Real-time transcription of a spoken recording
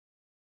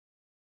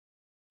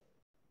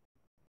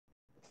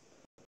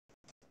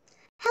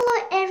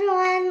Hello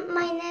everyone,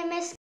 my name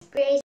is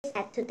Grace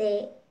and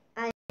today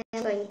I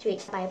am going to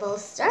read a Bible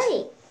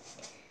story.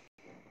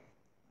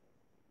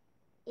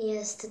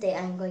 Yes, today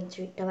I'm going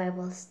to read the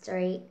Bible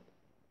story.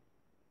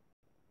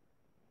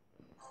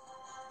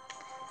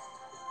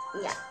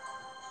 Yeah.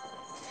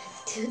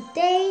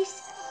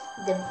 Today's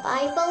the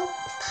Bible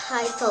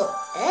title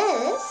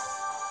is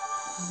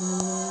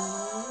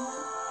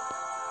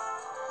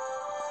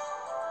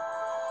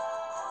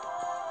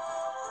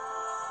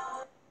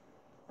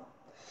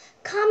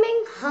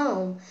Coming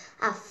Home,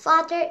 a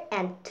Father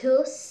and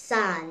Two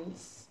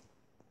Sons.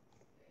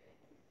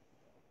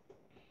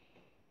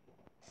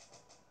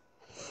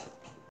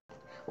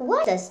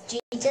 Why does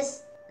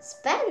Jesus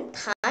spend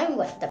time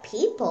with the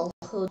people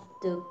who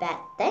do bad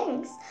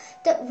things?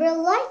 The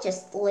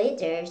religious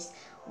leaders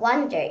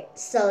wondered,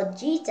 so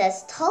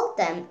Jesus told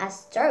them a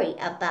story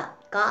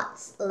about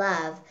God's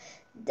love.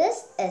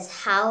 This is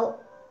how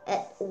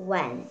it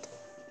went.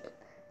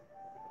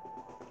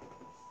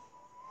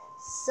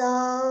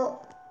 So,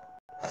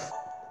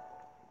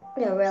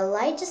 the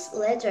religious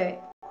leaders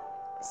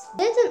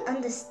didn't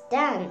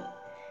understand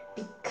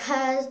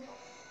because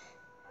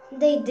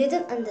they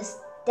didn't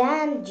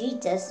understand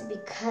Jesus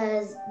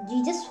because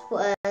Jesus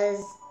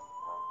was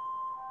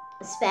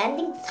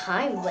spending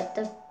time with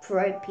the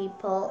poor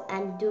people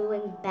and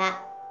doing bad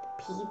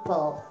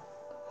people.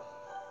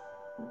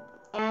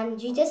 And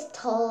Jesus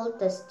told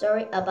the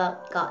story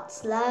about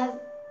God's love.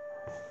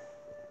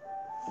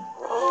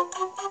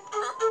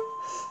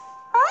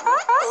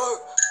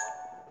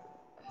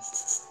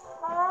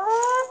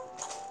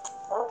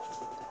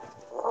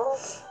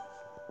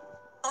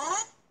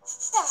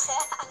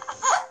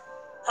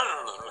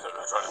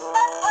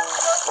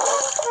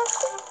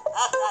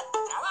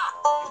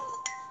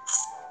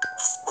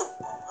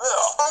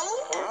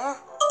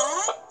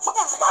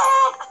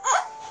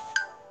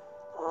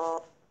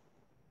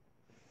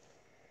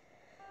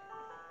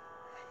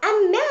 A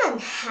man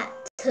had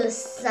two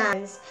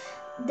sons.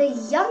 The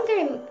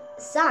younger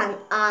son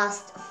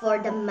asked for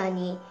the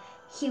money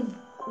he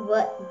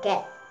would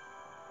get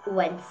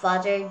when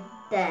father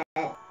died.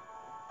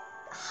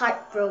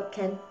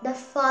 Heartbroken, the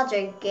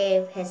father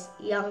gave his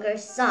younger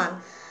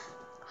son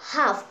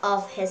half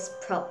of his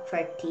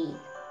property.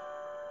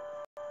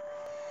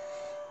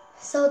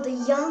 So the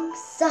young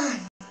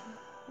son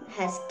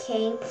has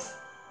came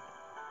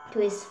to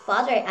his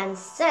father and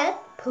said,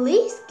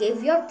 "Please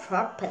give your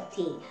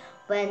property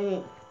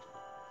when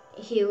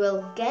he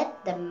will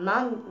get that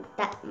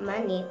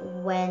money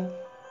when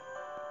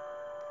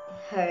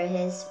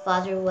his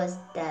father was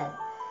dead."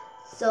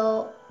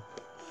 So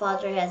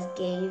father has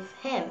gave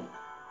him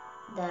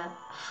the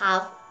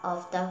half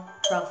of the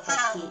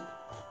property.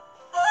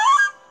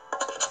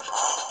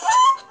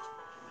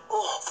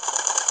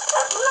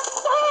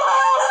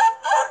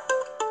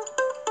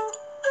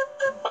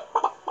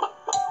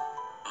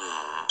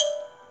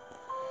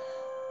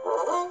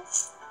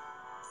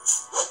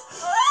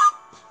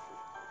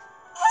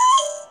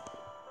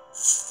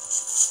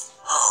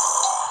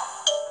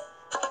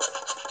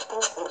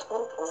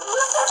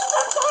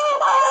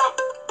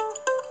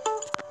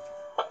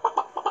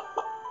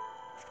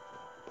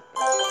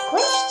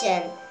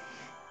 Question: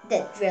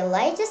 did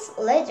religious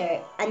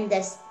leaders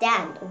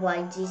understand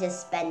why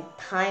Jesus spent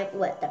time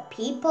with the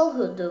people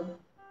who do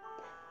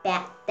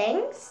bad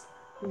things?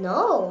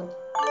 No,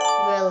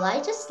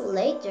 religious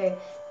leaders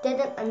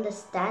didn't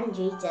understand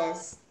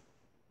Jesus.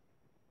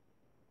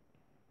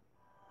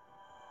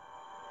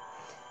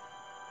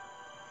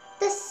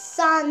 The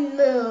son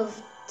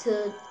moved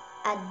to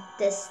a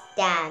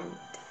distant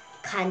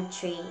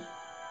country.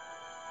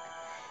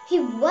 He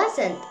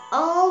wasted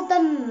all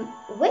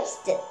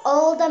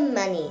the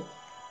money.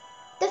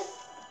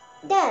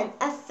 Then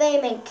a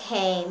famine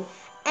came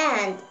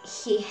and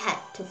he had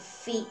to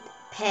feed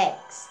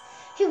pigs.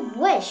 He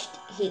wished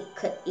he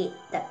could eat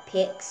the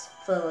pigs'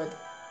 food.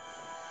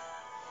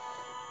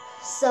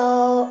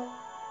 So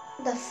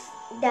the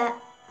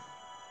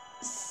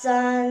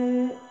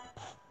son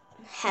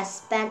has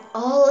spent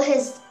all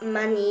his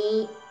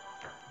money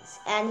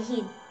and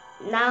he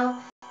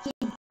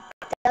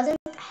doesn't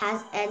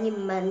have any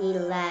money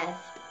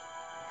left.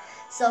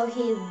 So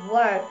he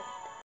worked.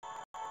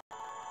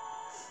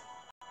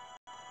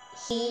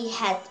 He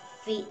had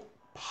feed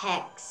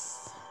pigs.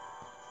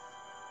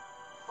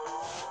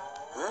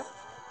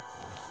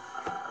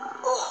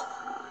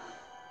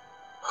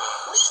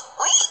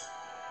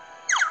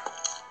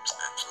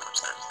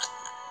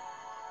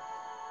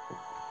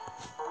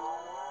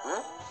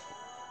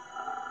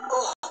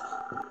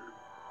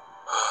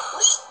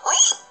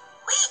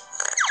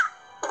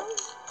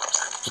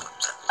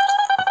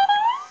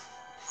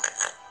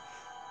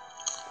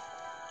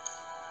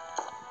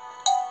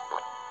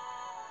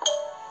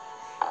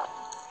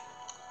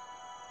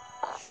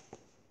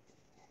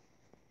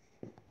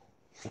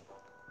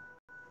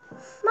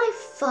 My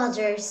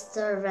father's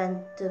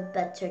servant do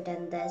better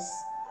than this,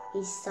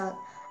 he thought.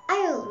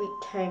 I will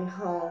return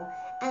home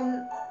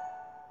and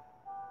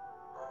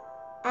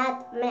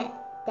admit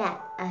that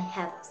I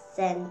have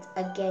sinned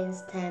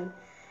against him.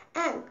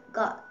 and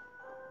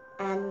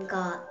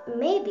God,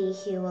 maybe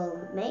he will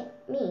make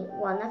me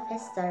one of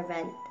his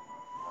servants.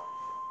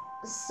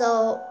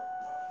 So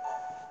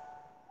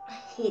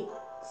he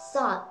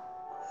thought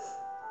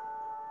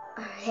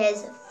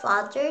his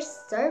father's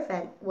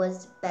servant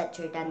was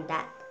better than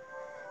that.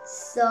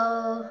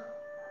 So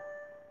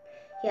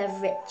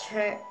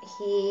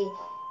he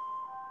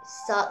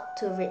sought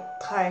to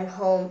return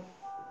home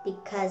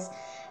because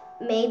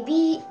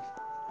maybe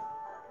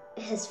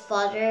his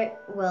father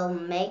will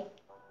make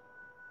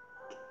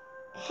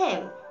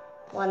him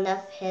one of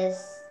his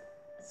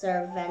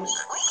servants.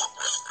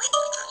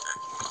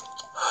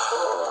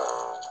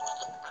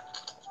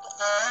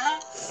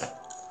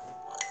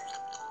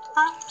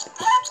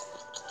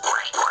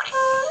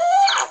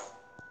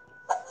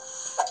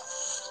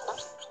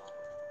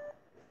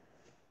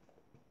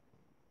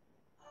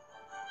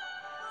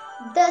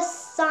 The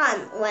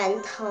son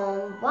went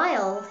home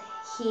while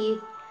he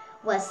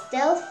was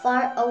still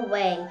far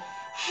away.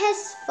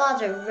 His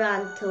father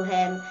ran to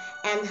him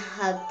and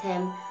hugged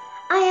him.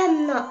 "I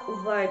am not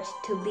worthy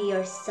to be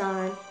your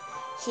son,"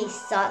 he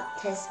sought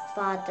his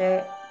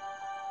father.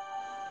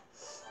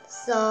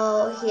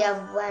 So he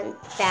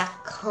went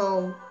back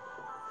home.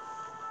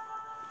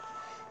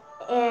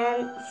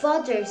 And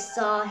father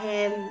saw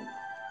him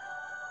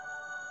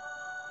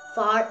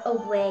far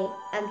away,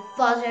 and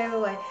father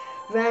were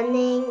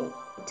running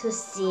to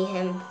see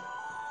him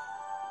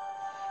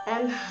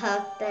and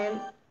hugged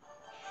him.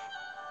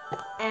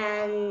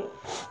 And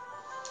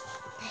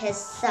his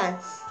son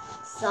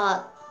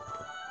thought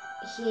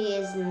he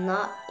is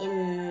not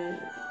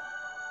in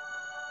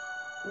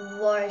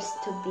worth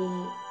to be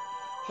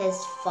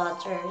his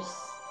father's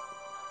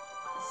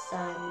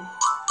son.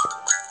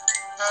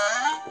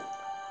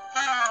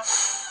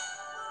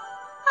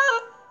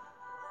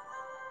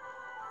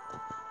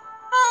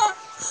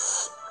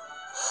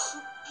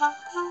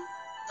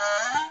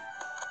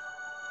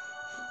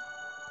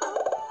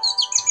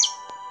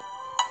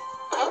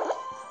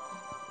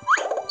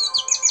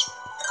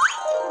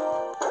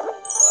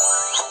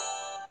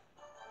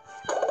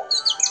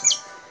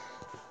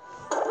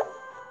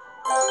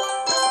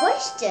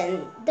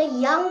 The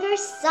younger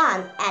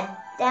son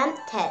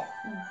admitted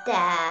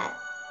that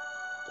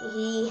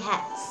he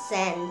had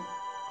sinned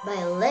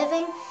by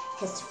leaving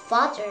his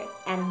father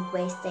and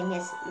wasting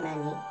his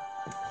money.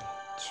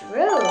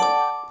 True.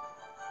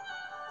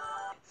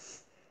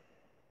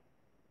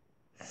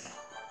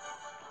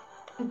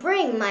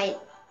 "Bring my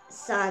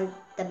son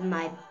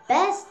my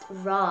best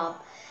robe,"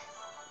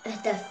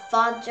 the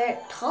father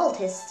told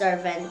his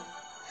servant.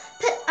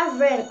 "Put a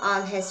ring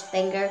on his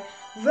finger,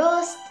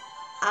 roast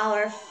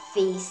our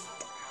feast.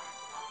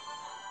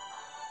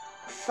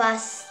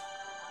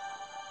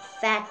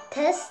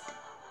 Fattest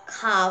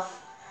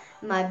calf.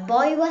 My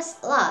boy was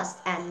lost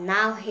and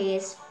now he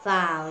is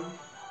found."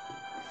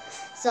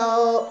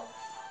 So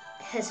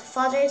his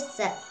father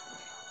said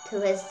to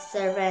his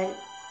servant,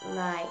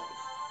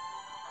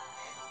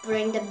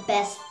 bring the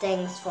best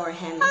things for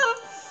him.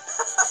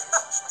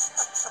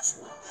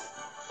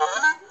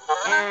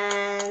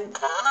 And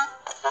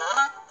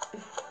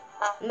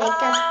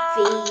make a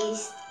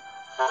feast.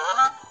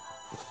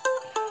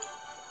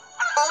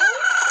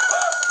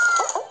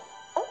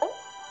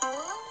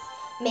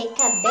 Make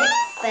a big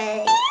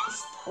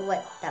feast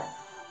with the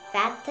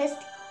fattest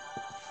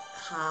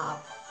calf.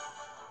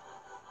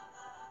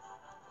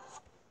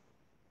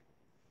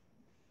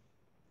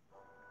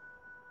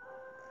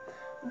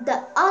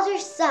 The other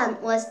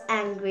son was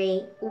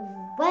angry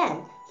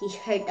when he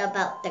heard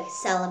about the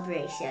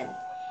celebration.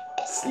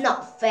 "It's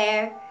not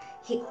fair,"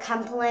 he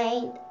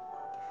complained.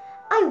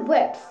 "I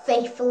worked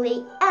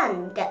faithfully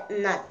and get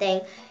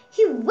nothing.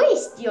 He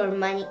wastes your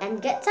money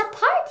and gets a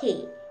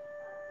party."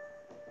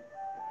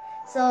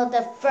 So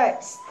the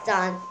first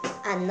son,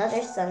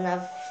 another son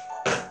of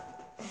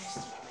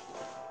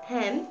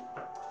him,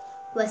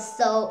 was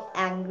so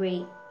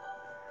angry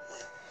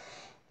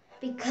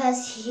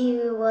because he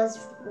was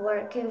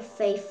working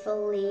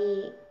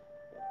faithfully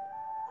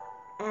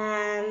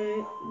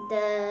and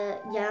the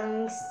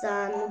young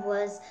son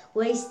was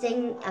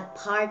wasting a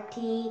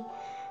party,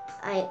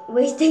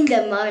 wasting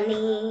the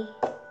money.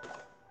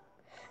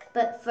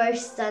 But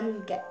first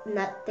son get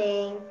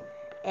nothing,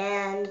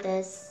 and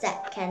the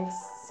second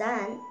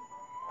son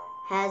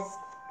has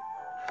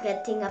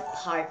getting a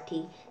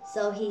party.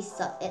 So he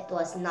thought it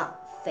was not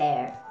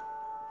fair.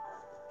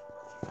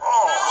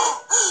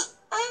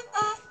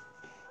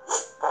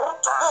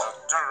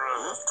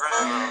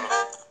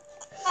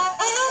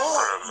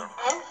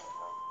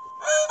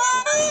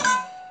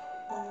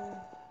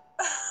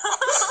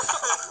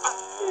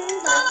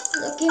 That's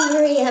looking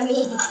very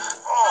yummy.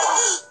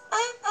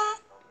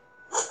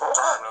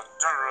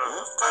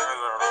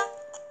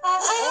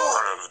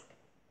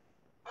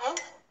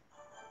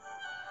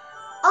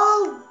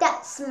 "All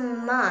that's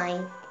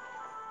mine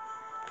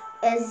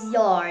is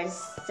yours,"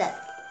 said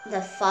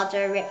the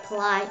father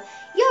replied.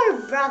 "Your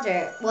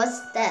brother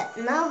was dead,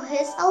 now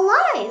he's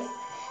alive.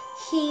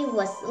 He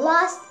was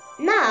lost,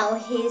 now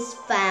he's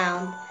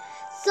found.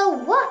 So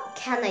what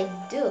can I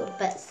do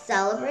but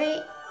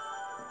celebrate?"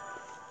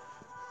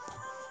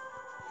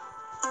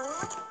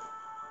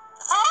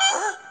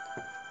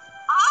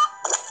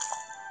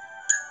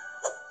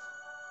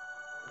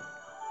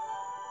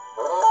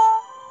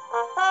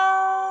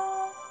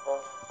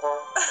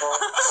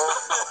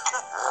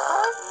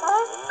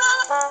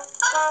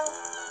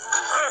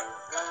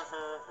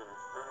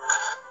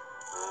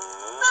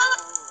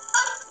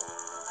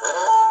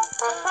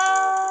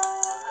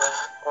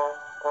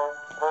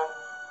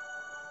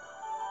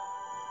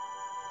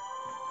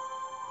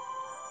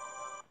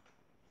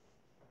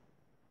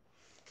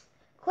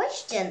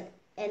 Question.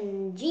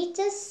 In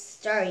Jesus'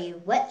 story,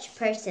 which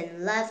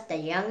person loved the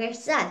younger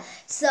son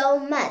so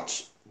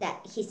much that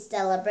he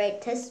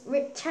celebrated his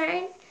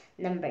return?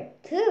 Number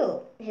 2,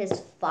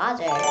 his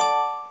father.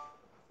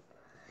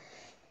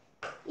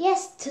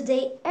 Yes,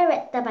 today I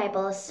read the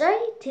Bible story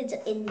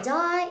to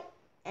enjoy,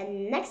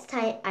 and next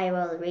time I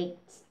will read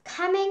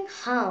Coming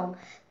Home.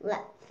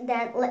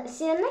 Then let's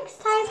see you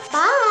next time.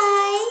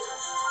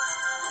 Bye!